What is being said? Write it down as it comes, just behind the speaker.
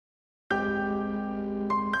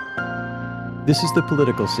This is The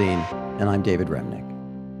Political Scene, and I'm David Remnick.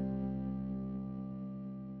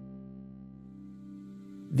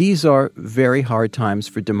 These are very hard times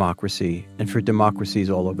for democracy and for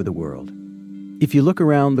democracies all over the world. If you look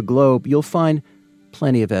around the globe, you'll find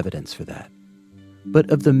plenty of evidence for that.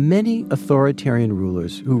 But of the many authoritarian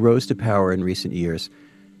rulers who rose to power in recent years,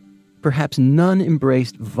 perhaps none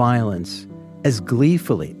embraced violence as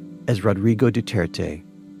gleefully as Rodrigo Duterte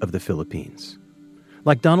of the Philippines.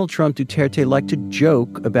 Like Donald Trump, Duterte liked to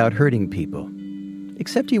joke about hurting people.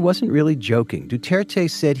 Except he wasn't really joking. Duterte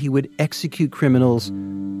said he would execute criminals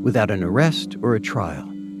without an arrest or a trial.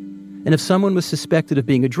 And if someone was suspected of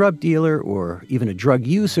being a drug dealer or even a drug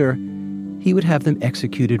user, he would have them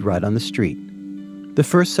executed right on the street. The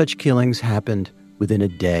first such killings happened within a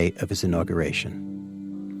day of his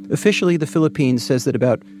inauguration. Officially, the Philippines says that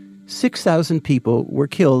about 6,000 people were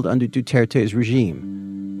killed under Duterte's regime.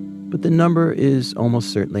 But the number is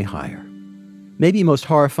almost certainly higher. Maybe most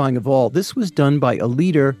horrifying of all, this was done by a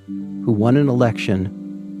leader who won an election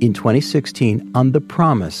in 2016 on the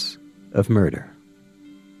promise of murder.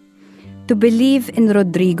 To believe in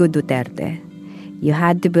Rodrigo Duterte, you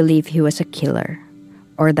had to believe he was a killer,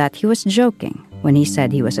 or that he was joking when he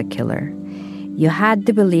said he was a killer. You had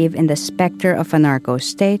to believe in the specter of a narco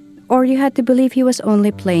state, or you had to believe he was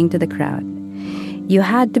only playing to the crowd. You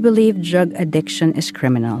had to believe drug addiction is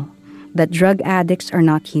criminal, that drug addicts are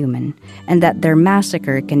not human, and that their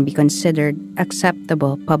massacre can be considered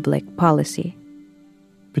acceptable public policy.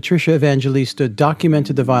 Patricia Evangelista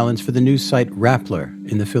documented the violence for the news site Rappler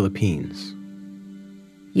in the Philippines.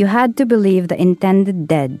 You had to believe the intended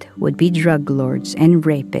dead would be drug lords and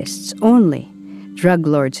rapists only. Drug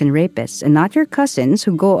lords and rapists, and not your cousins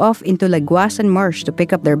who go off into Laguasan Marsh to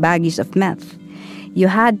pick up their baggies of meth. You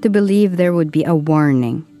had to believe there would be a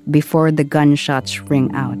warning before the gunshots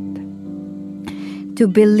ring out. To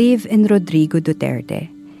believe in Rodrigo Duterte,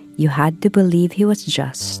 you had to believe he was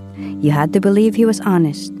just. You had to believe he was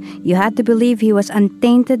honest. You had to believe he was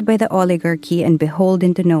untainted by the oligarchy and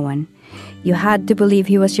beholden to no one. You had to believe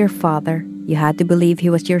he was your father. You had to believe he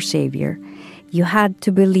was your savior. You had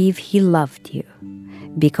to believe he loved you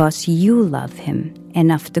because you love him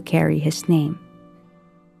enough to carry his name.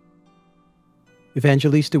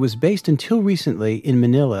 Evangelista was based until recently in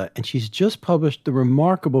Manila, and she's just published the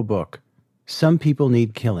remarkable book, Some People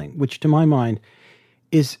Need Killing, which to my mind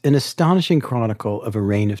is an astonishing chronicle of a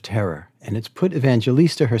reign of terror, and it's put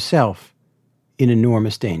Evangelista herself in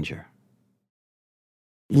enormous danger.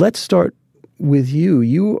 Let's start with you.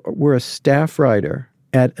 You were a staff writer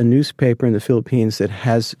at a newspaper in the Philippines that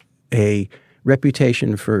has a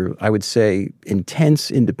reputation for, I would say,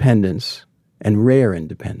 intense independence and rare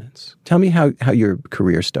independence. Tell me how your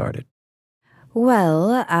career started.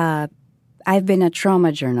 Well, I've been a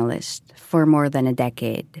trauma journalist for more than a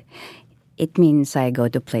decade. It means I go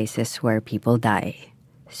to places where people die.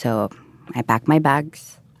 So I pack my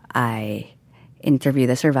bags, I interview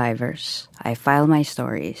the survivors, I file my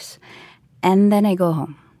stories, and then I go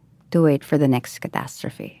home to wait for the next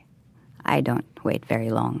catastrophe. I don't wait very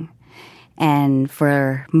long. And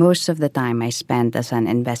for most of the time I spent as an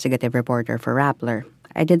investigative reporter for Rappler,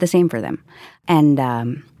 I did the same for them. And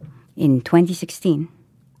in 2016,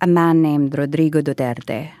 a man named Rodrigo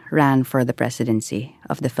Duterte ran for the presidency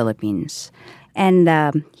of the Philippines.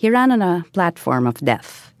 And he ran on a platform of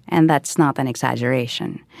death, and that's not an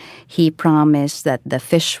exaggeration. He promised that the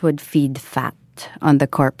fish would feed fat on the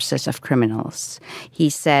corpses of criminals. He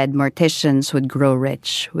said morticians would grow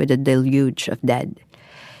rich with a deluge of dead.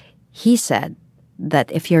 He said that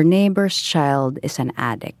if your neighbor's child is an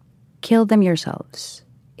addict, kill them yourselves.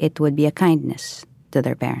 It would be a kindness to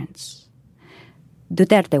their parents.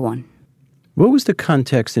 Duterte won. What was the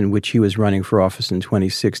context in which he was running for office in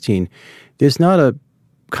 2016? There's not a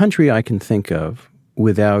country I can think of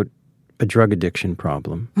without a drug addiction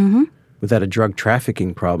problem, without a drug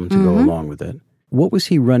trafficking problem to go along with it. What was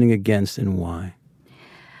he running against and why?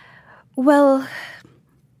 Well,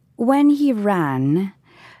 when he ran,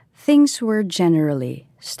 things were generally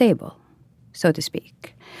stable, so to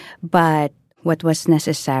speak. But what was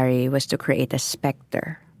necessary was to create a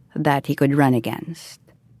specter that he could run against.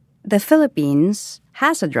 The Philippines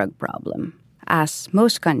has a drug problem, as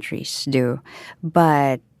most countries do,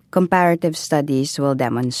 but comparative studies will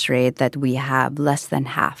demonstrate that we have less than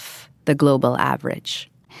half the global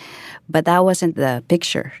average. But that wasn't the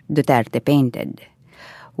picture Duterte painted.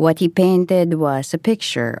 What he painted was a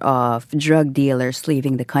picture of drug dealers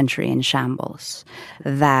leaving the country in shambles,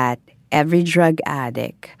 that every drug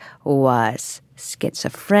addict was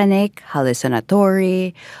schizophrenic,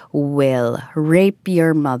 hallucinatory, will rape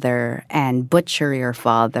your mother and butcher your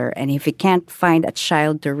father. And if he can't find a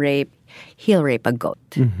child to rape, he'll rape a goat.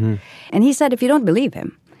 Mm-hmm. And he said if you don't believe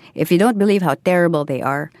him, if you don't believe how terrible they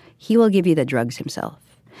are, he will give you the drugs himself.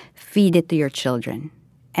 Feed it to your children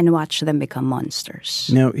and watch them become monsters.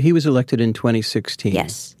 Now, he was elected in 2016.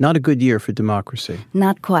 Yes. Not a good year for democracy.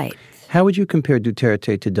 Not quite. How would you compare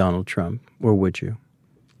Duterte to Donald Trump, or would you?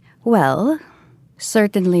 Well,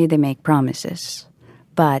 certainly they make promises.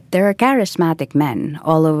 But there are charismatic men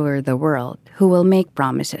all over the world who will make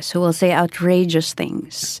promises, who will say outrageous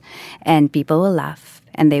things. And people will laugh,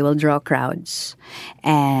 and they will draw crowds.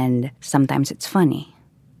 And sometimes it's funny.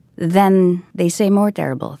 Then they say more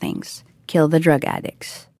terrible things. Kill the drug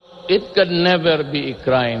addicts. It can never be a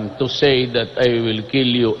crime to say that I will kill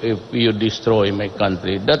you if you destroy my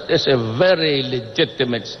country. That is a very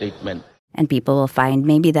legitimate statement. And people will find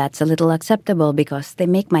maybe that's a little acceptable because they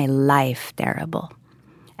make my life terrible.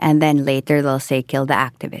 And then later they'll say kill the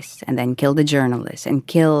activists, and then kill the journalists, and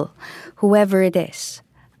kill whoever it is.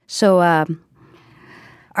 So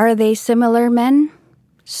are they similar men?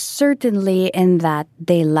 Certainly in that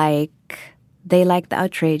they like the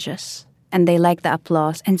outrageous. And they like the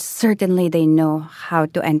applause, and certainly they know how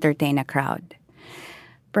to entertain a crowd.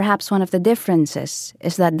 Perhaps one of the differences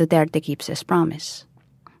is that Duterte keeps his promise.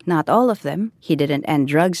 Not all of them. He didn't end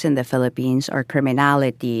drugs in the Philippines or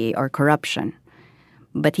criminality or corruption.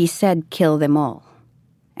 But he said, kill them all.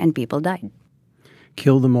 And people died.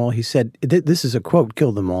 Kill them all. He said, this is a quote,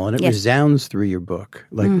 kill them all, and it resounds through your book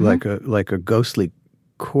like a ghostly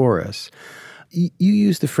chorus. You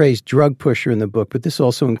use the phrase drug pusher in the book, but this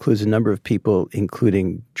also includes a number of people,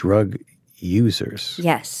 including drug users.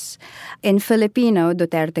 Yes. In Filipino,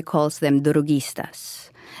 Duterte calls them drogistas,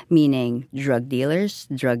 meaning drug dealers,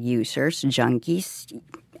 drug users, junkies,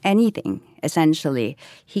 anything, essentially.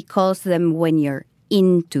 He calls them when you're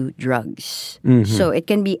into drugs. Mm-hmm. So it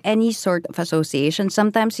can be any sort of association.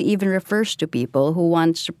 Sometimes he even refers to people who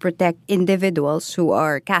want to protect individuals who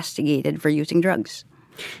are castigated for using drugs.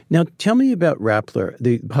 Now, tell me about Rappler,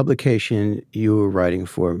 the publication you were writing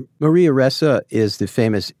for. Maria Ressa is the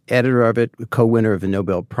famous editor of it, co-winner of the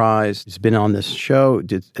Nobel Prize. She's been on this show,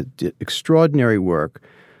 did extraordinary work.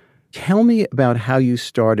 Tell me about how you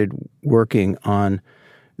started working on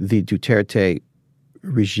the Duterte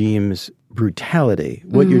regime's brutality,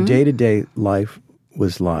 what your day-to-day life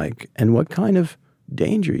was like, and what kind of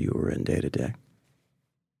danger you were in day-to-day.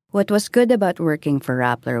 What was good about working for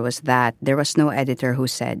Rappler was that there was no editor who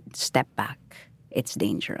said, step back, it's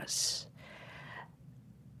dangerous.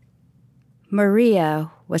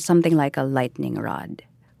 Maria was something like a lightning rod.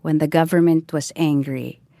 When the government was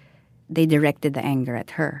angry, they directed the anger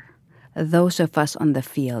at her. Those of us on the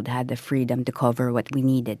field had the freedom to cover what we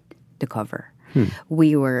needed to cover.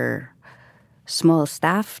 We were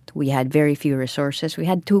small-staffed. We had very few resources. We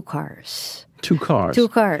had 2 cars. 2 cars? 2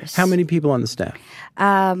 cars. How many people on the staff?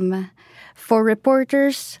 For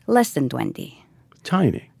reporters, less than 20.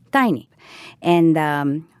 Tiny. And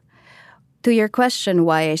to your question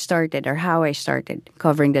why I started or how I started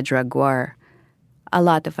covering the drug war, a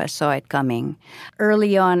lot of us saw it coming.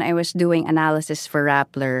 Early on, I was doing analysis for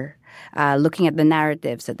Rappler, looking at the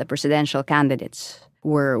narratives that the presidential candidates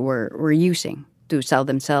were using to sell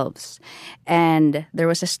themselves. And there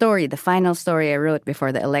was a story, the final story I wrote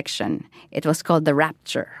before the election. It was called The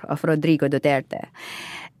Rapture of Rodrigo Duterte.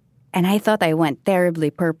 And I thought I went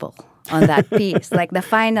terribly purple on that piece. Like the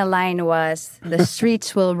final line was, the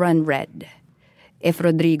streets will run red if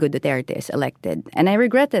Rodrigo Duterte is elected. And I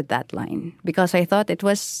regretted that line because I thought it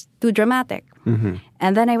was too dramatic. Mm-hmm.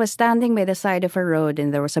 And then I was standing by the side of a road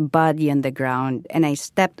and there was a body on the ground and I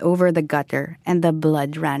stepped over the gutter and the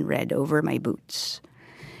blood ran red over my boots.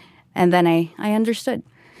 And then I understood.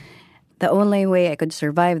 The only way I could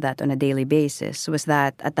survive that on a daily basis was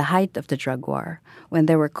that at the height of the drug war, when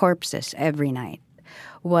there were corpses every night,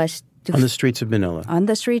 was on the streets of Manila. On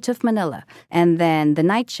the streets of Manila. And then the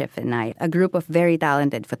night shift at night, a group of very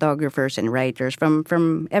talented photographers and writers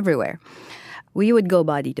from everywhere. We would go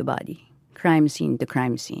body to body, crime scene to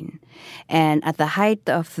crime scene. And at the height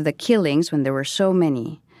of the killings, when there were so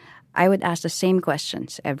many, I would ask the same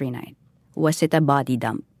questions every night. Was it a body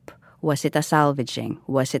dump? Was it a salvaging?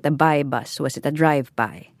 Was it a buy bus? Was it a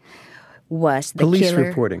drive-by? Was the Police killer...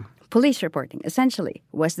 reporting. Police reporting, essentially.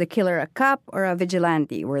 Was the killer a cop or a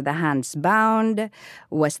vigilante? Were the hands bound?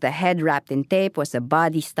 Was the head wrapped in tape? Was the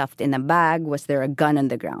body stuffed in a bag? Was there a gun on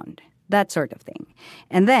the ground? That sort of thing.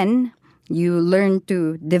 And then you learn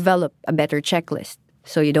to develop a better checklist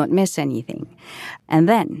so you don't miss anything. And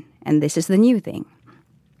then, and this is the new thing,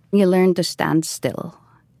 you learn to stand still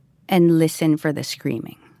and listen for the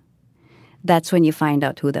screaming. That's when you find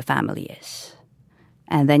out who the family is.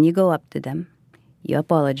 And then you go up to them. You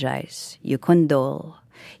apologize, you condole,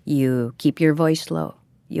 You keep your voice low.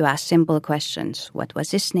 You ask simple questions. What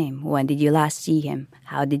was his name? When did you last see him?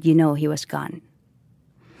 How did you know he was gone?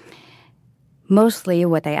 Mostly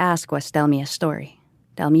what I asked was, tell me a story.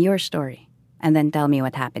 Tell me your story. And then tell me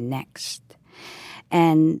what happened next.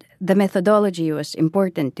 And the methodology was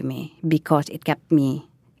important to me because it kept me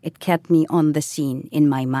on the scene in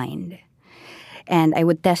my mind. And I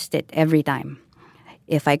would test it every time.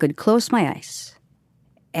 If I could close my eyes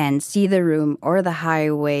and see the room or the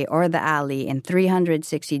highway or the alley in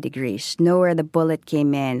 360 degrees, know where the bullet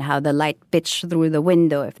came in, how the light pitched through the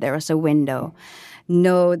window if there was a window,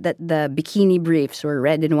 know that the bikini briefs were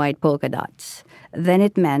red and white polka dots, then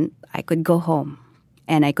it meant I could go home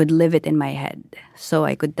and I could live it in my head so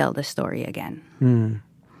I could tell the story again.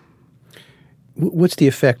 What's the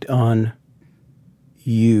effect on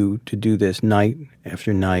you to do this night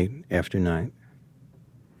after night after night?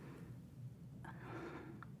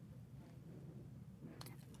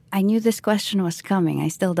 I knew this question was coming. I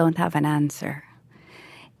still don't have an answer.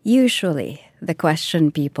 Usually, the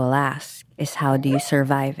question people ask is, how do you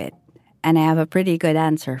survive it? And I have a pretty good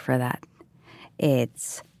answer for that.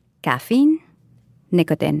 It's caffeine,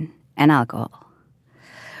 nicotine, and alcohol.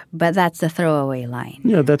 But that's the throwaway line.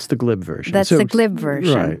 Yeah, that's the glib version. That's the glib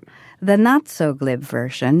version. Right. The not-so-glib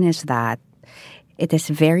version is that it is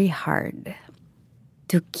very hard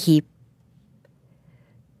to keep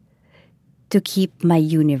my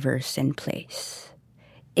universe in place,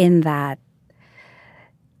 in that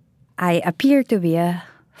I appear to be a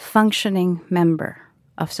functioning member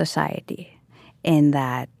of society, in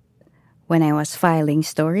that when I was filing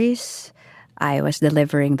stories, I was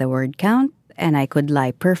delivering the word count, and I could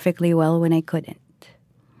lie perfectly well when I couldn't.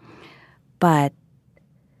 But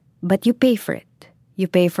you pay for it. You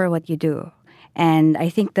pay for what you do. And I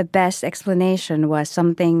think the best explanation was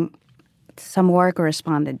something some war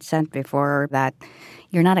correspondent sent before, that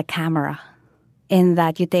you're not a camera, in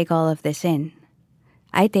that you take all of this in.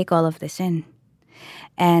 I take all of this in.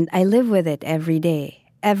 And I live with it every day.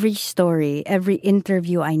 Every story, every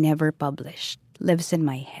interview I never published lives in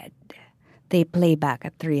my head. They play back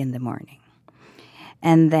at 3 a.m.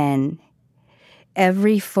 And then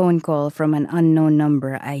every phone call from an unknown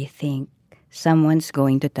number, I think someone's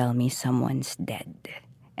going to tell me someone's dead.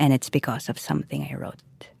 And it's because of something I wrote.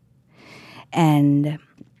 And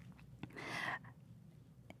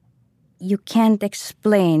you can't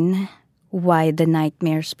explain why the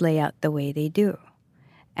nightmares play out the way they do.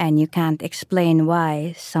 And you can't explain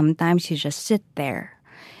why sometimes you just sit there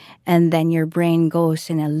and then your brain goes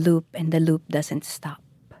in a loop and the loop doesn't stop.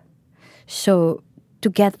 So to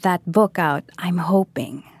get that book out, I'm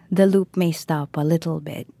hoping the loop may stop a little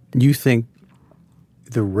bit. You think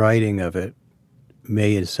the writing of it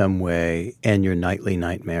may in some way end your nightly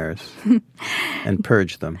nightmares and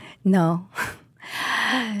purge them? No.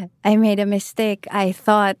 I made a mistake. I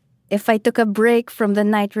thought if I took a break from the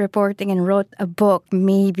night reporting and wrote a book,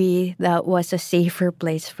 maybe that was a safer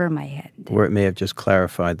place for my head. Or it may have just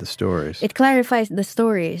clarified the stories. It clarifies the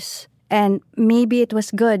stories. And maybe it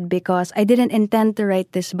was good because I didn't intend to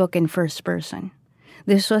write this book in first person.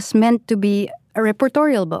 This was meant to be a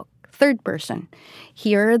reportorial book, third person.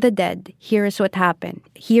 Here are the dead. Here is what happened.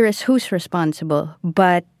 Here is who's responsible.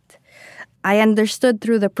 But I understood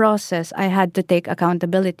through the process I had to take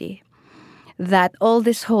accountability. That all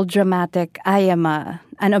this whole dramatic, I am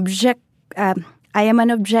an objective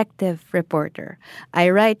reporter. I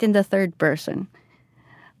write in the third person.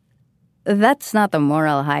 That's not a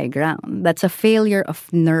moral high ground. That's a failure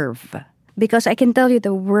of nerve. Because I can tell you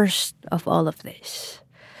the worst of all of this.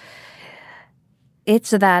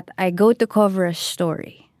 It's that I go to cover a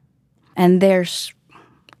story, and there's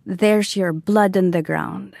your blood on the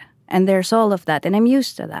ground, and there's all of that, and I'm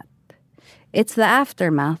used to that. It's the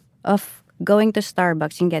aftermath of going to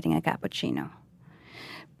Starbucks and getting a cappuccino.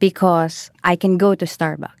 Because I can go to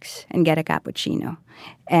Starbucks and get a cappuccino.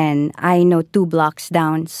 And I know 2 blocks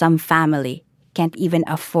down, some family can't even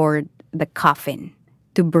afford the coffin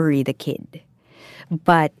to bury the kid.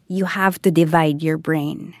 But you have to divide your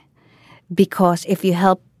brain. Because if you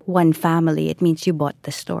help one family, it means you bought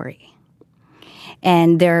the story.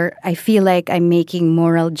 And I feel like I'm making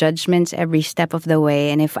moral judgments every step of the way.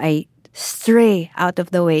 And if I stray out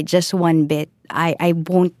of the way just one bit, I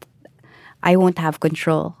won't have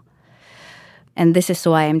control. And this is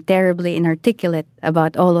why I'm terribly inarticulate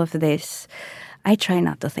about all of this. I try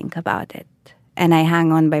not to think about it. And I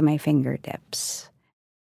hang on by my fingertips.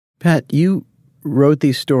 Pat, you wrote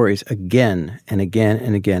these stories again and again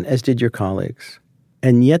and again, as did your colleagues.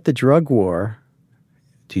 And yet the drug war,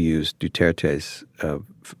 to use Duterte's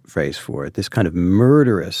phrase for it, this kind of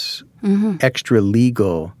murderous,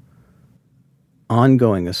 extra-legal,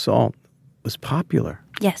 ongoing assault was popular.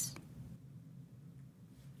 Yes.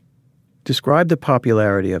 Describe the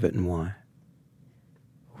popularity of it and why.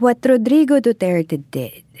 What Rodrigo Duterte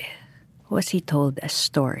did was he told a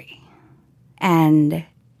story. And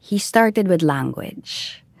he started with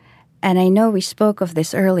language. And I know we spoke of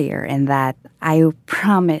this earlier in that I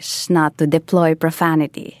promise not to deploy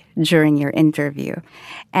profanity during your interview.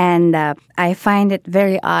 And I find it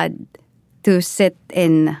very odd to sit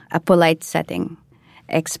in a polite setting,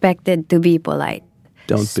 expected to be polite.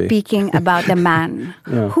 Don't be. Speaking about a man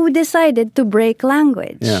Yeah. who decided to break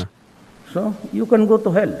language. Yeah. So, you can go to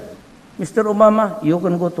hell. Mr. Obama, you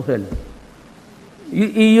can go to hell.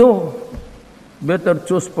 You better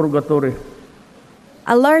choose purgatory.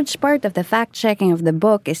 A large part of the fact-checking of the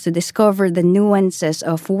book is to discover the nuances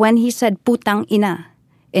of when he said putang ina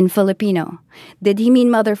in Filipino. Did he mean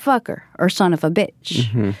motherfucker or son of a bitch?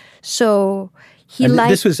 Mm-hmm. So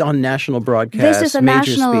this was on national broadcast. This is a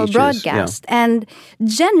major national speeches. broadcast. Yeah. And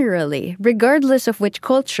generally, regardless of which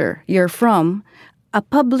culture you're from, a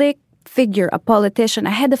public figure, a politician,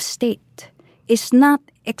 a head of state, is not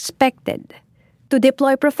expected to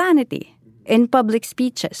deploy profanity in public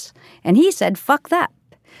speeches. And he said, fuck that.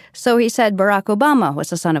 So he said Barack Obama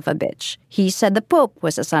was a son of a bitch. He said the Pope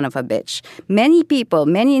was a son of a bitch. Many people,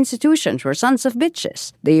 many institutions were sons of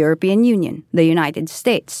bitches. The European Union, the United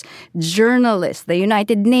States, journalists, the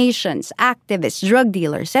United Nations, activists, drug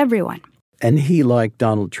dealers, everyone. And he, like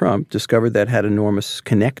Donald Trump, discovered that had enormous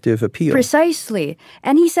connective appeal. Precisely.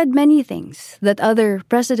 And he said many things that other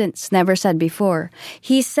presidents never said before.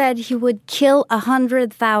 He said he would kill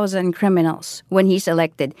 100,000 criminals when he's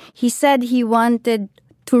elected. He said he wanted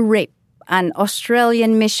to rape an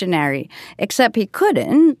Australian missionary, except he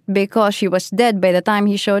couldn't because she was dead by the time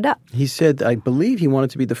he showed up. He said, I believe he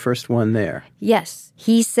wanted to be the first one there. Yes.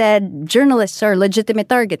 He said journalists are legitimate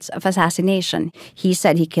targets of assassination. He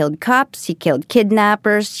said he killed cops, he killed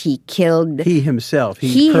kidnappers, he killed... He himself.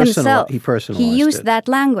 He personalized He used it. that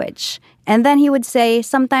language. And then he would say,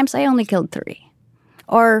 sometimes I only killed 3.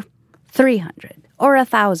 Or 300. Or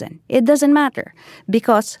 1,000. It doesn't matter.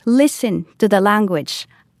 Because listen to the language.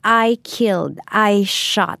 I killed, I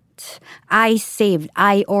shot, I saved,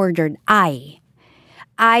 I ordered, I,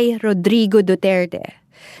 Rodrigo Duterte.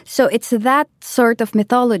 So it's that sort of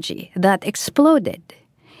mythology that exploded.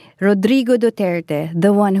 Rodrigo Duterte,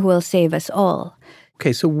 the one who will save us all.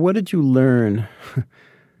 Okay, so what did you learn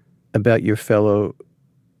about your fellow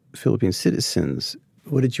Philippine citizens?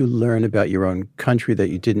 What did you learn about your own country that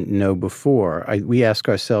you didn't know before? We ask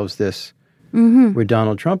ourselves this where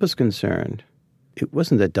Donald Trump is concerned. It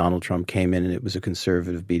wasn't that Donald Trump came in and it was a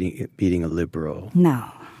conservative beating a liberal. No.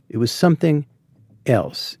 It was something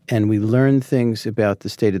else. And we learned things about the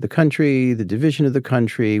state of the country, the division of the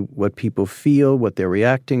country, what people feel, what they're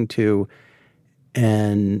reacting to,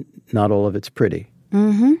 and not all of it's pretty.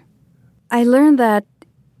 Mm-hmm. I learned that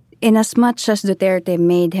inasmuch as Duterte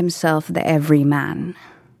made himself the everyman,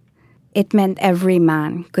 it meant every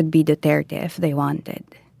man could be Duterte if they wanted.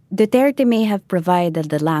 Duterte may have provided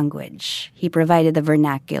the language, he provided the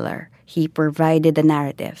vernacular, he provided the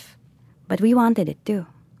narrative, but we wanted it too.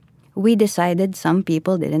 We decided some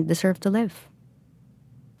people didn't deserve to live.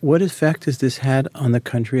 What effect has this had on the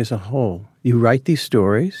country as a whole? You write these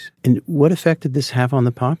stories, and what effect did this have on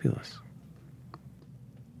the populace?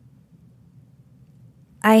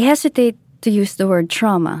 I hesitate to use the word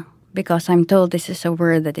trauma because I'm told this is a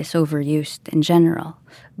word that is overused in general.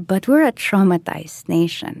 But we're a traumatized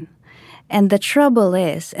nation. And the trouble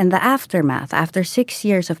is, in the aftermath, after 6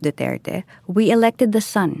 years of Duterte, we elected the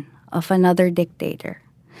son of another dictator.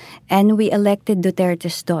 And we elected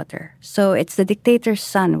Duterte's daughter. So it's the dictator's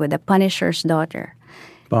son with the Punisher's daughter.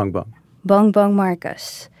 Bong Bong. Bong Bong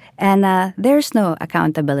Marcos. And there's no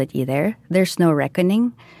accountability there. There's no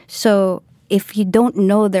reckoning. So if you don't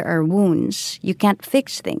know there are wounds, you can't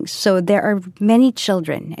fix things. So there are many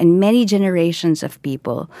children and many generations of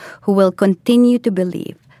people who will continue to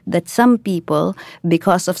believe that some people,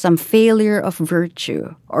 because of some failure of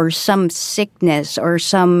virtue or some sickness or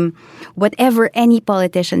some whatever any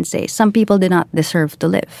politician says, some people do not deserve to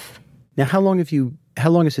live. Now, how long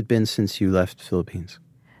has it been since you left the Philippines?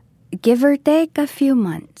 Give or take a few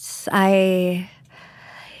months. It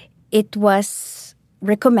was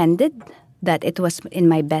recommended that it was in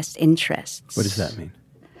my best interests. What does that mean?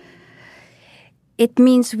 It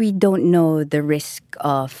means we don't know the risk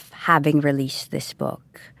of having released this book.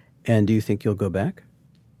 And do you think you'll go back?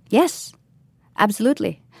 Yes,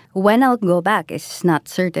 absolutely. When I'll go back is not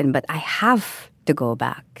certain, but I have to go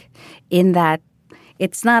back. In that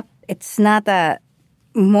it's not a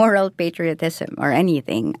moral patriotism or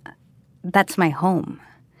anything. That's my home.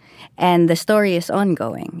 And the story is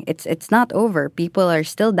ongoing. It's not over. People are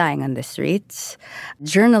still dying on the streets.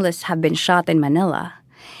 Journalists have been shot in Manila.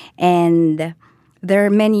 And there are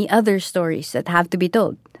many other stories that have to be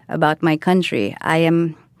told about my country.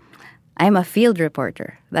 I'm a field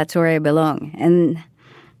reporter. That's where I belong. And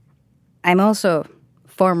I'm also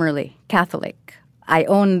formerly Catholic. I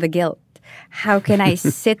own the guilt. How can I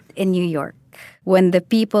sit in New York when the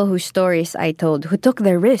people whose stories I told, who took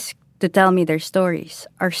the risk to tell me their stories,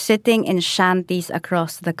 are sitting in shanties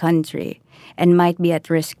across the country and might be at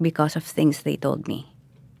risk because of things they told me?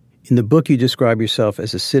 In the book, you describe yourself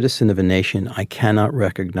as a citizen of a nation I cannot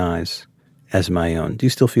recognize as my own. Do you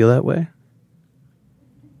still feel that way?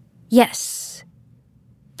 Yes,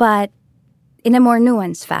 but in a more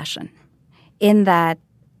nuanced fashion, in that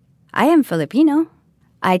I am Filipino.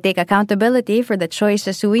 I take accountability for the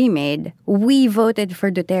choices we made. We voted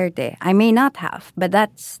for Duterte. I may not have, but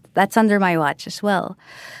that's under my watch as well.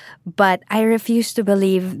 But I refuse to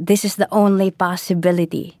believe this is the only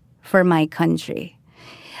possibility for my country.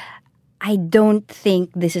 I don't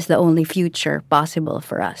think this is the only future possible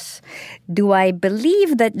for us. Do I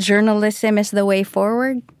believe that journalism is the way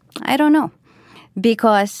forward? I don't know.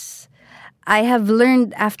 Because I have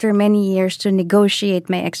learned after many years to negotiate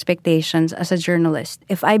my expectations as a journalist.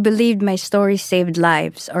 If I believed my story saved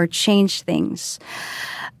lives or changed things,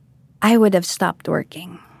 I would have stopped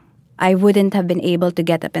working. I wouldn't have been able to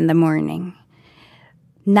get up in the morning.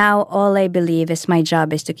 Now all I believe is my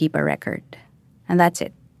job is to keep a record. And that's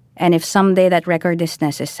it. And if someday that record is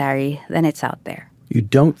necessary, then it's out there. You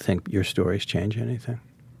don't think your stories change anything?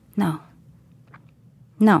 No.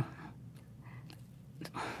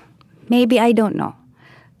 Maybe I don't know.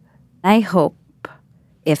 I hope,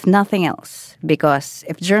 if nothing else, because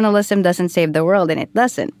if journalism doesn't save the world, and it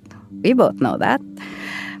doesn't, we both know that.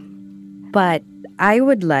 But I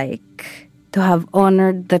would like to have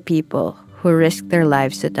honored the people who risked their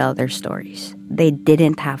lives to tell their stories. They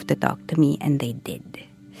didn't have to talk to me, and they did.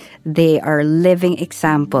 They are living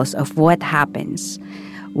examples of what happens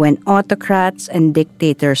when autocrats and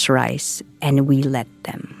dictators rise, and we let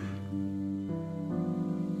them.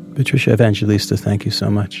 Patricia Evangelista, thank you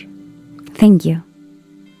so much. Thank you.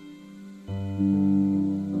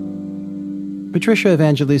 Patricia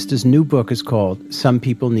Evangelista's new book is called Some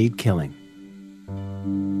People Need Killing.